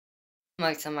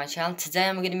Back to my channel. Today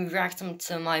I'm going to be reacting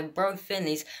to my bro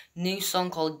Finley's new song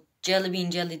called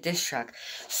Jellybeanjelly diss track.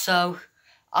 So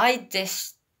I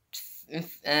dissed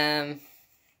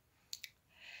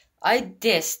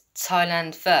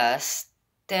Thailand first,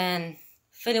 then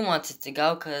Finley wanted to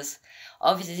go because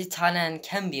obviously Thailand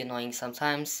can be annoying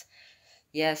sometimes.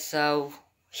 Yeah, so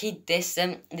he dissed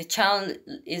them. The channel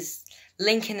is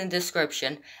link in the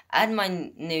description, and my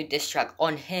new diss track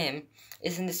on him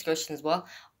is in the description as well.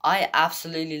 I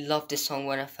absolutely loved this song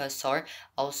when I first saw it.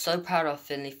 I was so proud of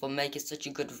Finley for making such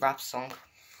a good rap song.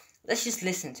 Let's just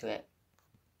listen to it.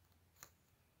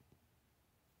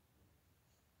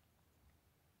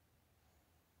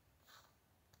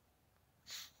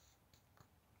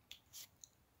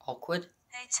 Awkward.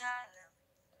 Hey Tyler,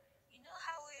 you know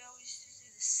how we always do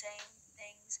the same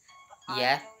things, but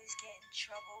Yeah. I always get in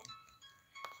trouble?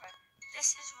 Right.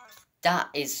 This is one. That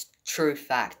is true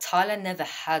fact. Tyler never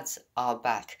had our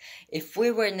back. If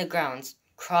we were in the ground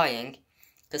crying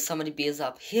because somebody beat us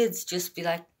up, he'd just be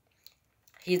like,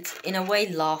 he'd in a way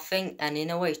laughing and in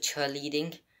a way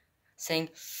cheerleading, saying,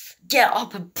 "Get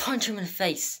up and punch him in the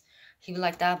face." He'd be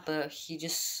like that, but he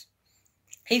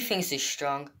thinks he's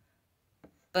strong.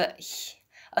 But,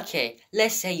 okay,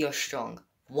 let's say you're strong.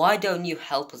 Why don't you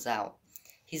help us out?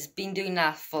 He's been doing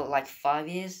that for like 5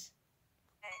 years.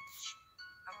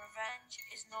 Revenge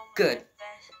is normally Good.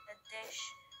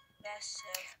 best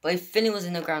served. But if Finley was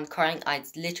in the ground crying,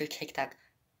 I'd literally kick that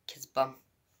kid's bum.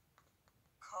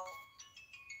 Cold.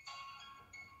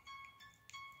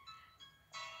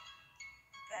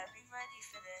 Better be ready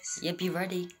for this. Yeah, be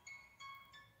ready. 3, 2,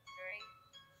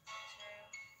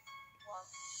 1.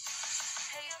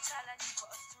 Hey, yo, Tyler, you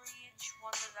got a 3-inch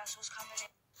wonder, that's what's coming in.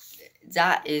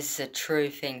 That is a true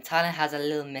thing. Tyler has a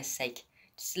little mistake.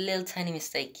 Just a little tiny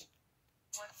mistake.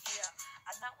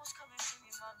 And that was coming from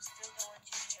your mum, still the one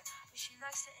junior. But she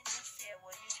likes to interfere.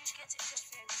 Well, you just get to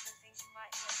interfere with the things you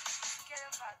might know. Forget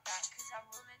about that, because I'm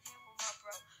rolling here with my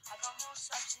bro. I got more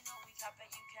subs in a week, I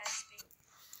bet you can't speak.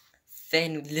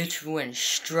 Finn literally went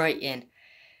straight in.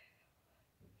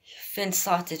 Finn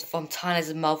started from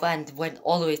Tyler's mother and went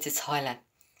all the way to Thailand.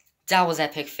 That was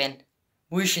epic, Finn.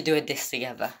 We should do this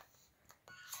together. Oh,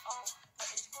 but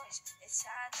his voice, it's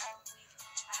sad and weak.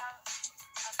 I've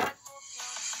had more girls in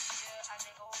the year and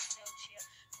they all still cheer.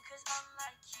 Because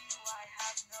unlike you, I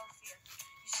have no fear.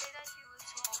 You say that you were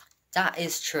told. That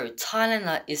is true.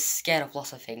 Thailand is scared of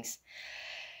lots of things.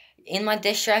 In my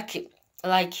diss track,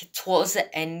 like towards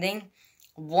the ending,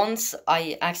 once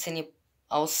I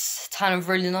was kind of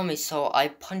really on me, so I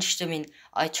punched him in.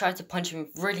 I tried to punch him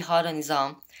really hard on his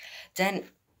arm. Then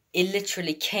it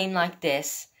literally came like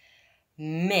this,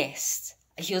 missed.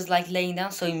 He was like laying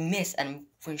down, so he missed and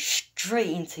went straight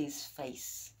into his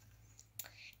face.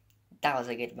 That was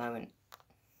a good moment.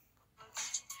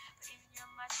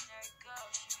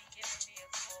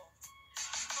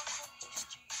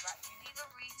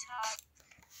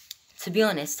 To be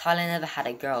honest, Tyler never had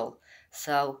a girl,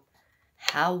 so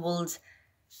how would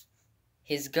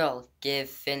his girl give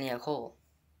Finney a call?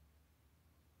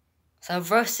 So I've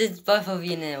roasted both of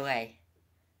you in a way.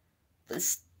 But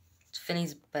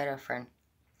Finney's better friend.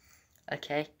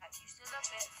 Okay?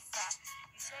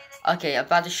 Okay,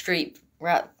 about the street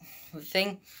rap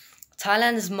thing.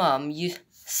 Thailand's mum,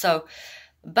 so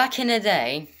back in the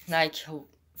day, like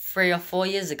 3 or 4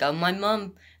 years ago, my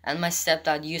mum and my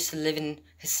stepdad used to live in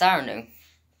Hisarnu,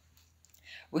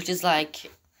 which is like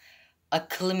a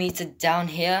kilometer down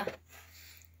here.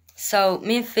 So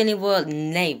me and Finney were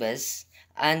neighbors,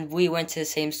 and we went to the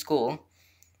same school.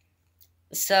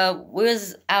 So we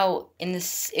was out in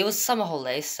this. It was summer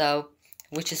holidays, so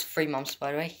which is 3 months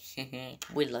by the way.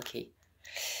 We're lucky.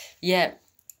 Yeah.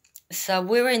 So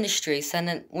we were in the streets, and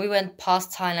then we went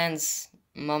past Thailand's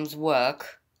mum's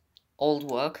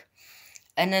old work,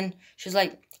 and then she was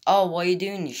like, "Oh, what are you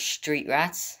doing, you street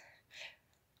rats?"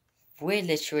 We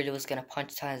literally was gonna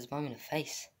punch Tyler's mum in the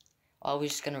face. Or we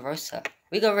just gonna roast her.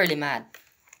 We got really mad.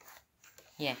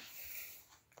 Yeah.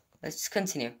 Let's just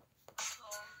continue.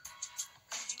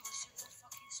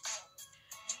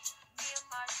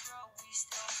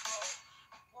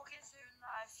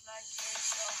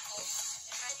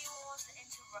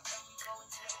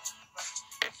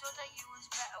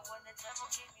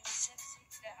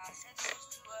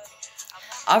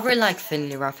 I really like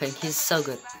Finley rapping. He's so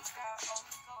good. I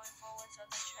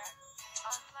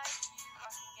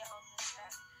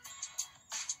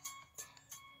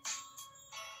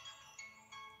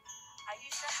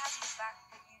used to have your back,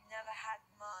 but you never had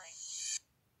mine.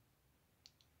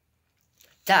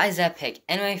 That is epic.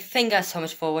 Anyway, thank you guys so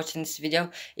much for watching this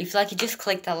video. If you like it, just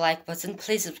click that like button.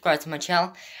 Please subscribe to my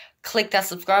channel. click that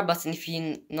subscribe button if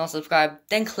you're not subscribed.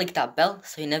 Then click that bell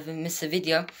so you never miss a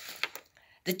video.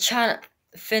 The channel,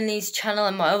 Finnley's channel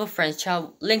and my other friend's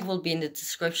channel, link will be in the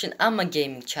description, and my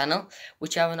gaming channel,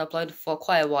 which I haven't uploaded for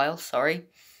quite a while, sorry.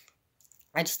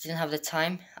 I just didn't have the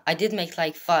time. I did make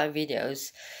like 5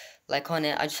 videos like on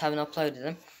it, I just haven't uploaded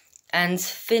them. And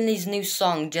Finnley's new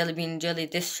song, Jellybeanjelly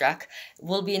diss track,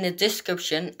 will be in the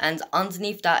description, and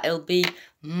underneath that it'll be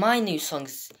my new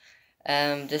song's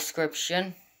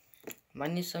description. My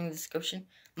new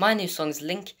song's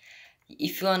link.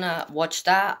 If you wanna watch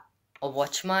that, or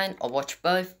watch mine, or watch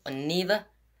both, or neither,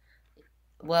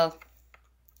 well,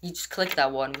 you just click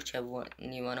that one, whichever one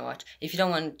you wanna watch. If you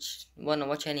don't wanna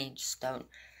watch any, just don't.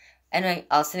 Anyway,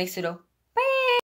 I'll see you next video.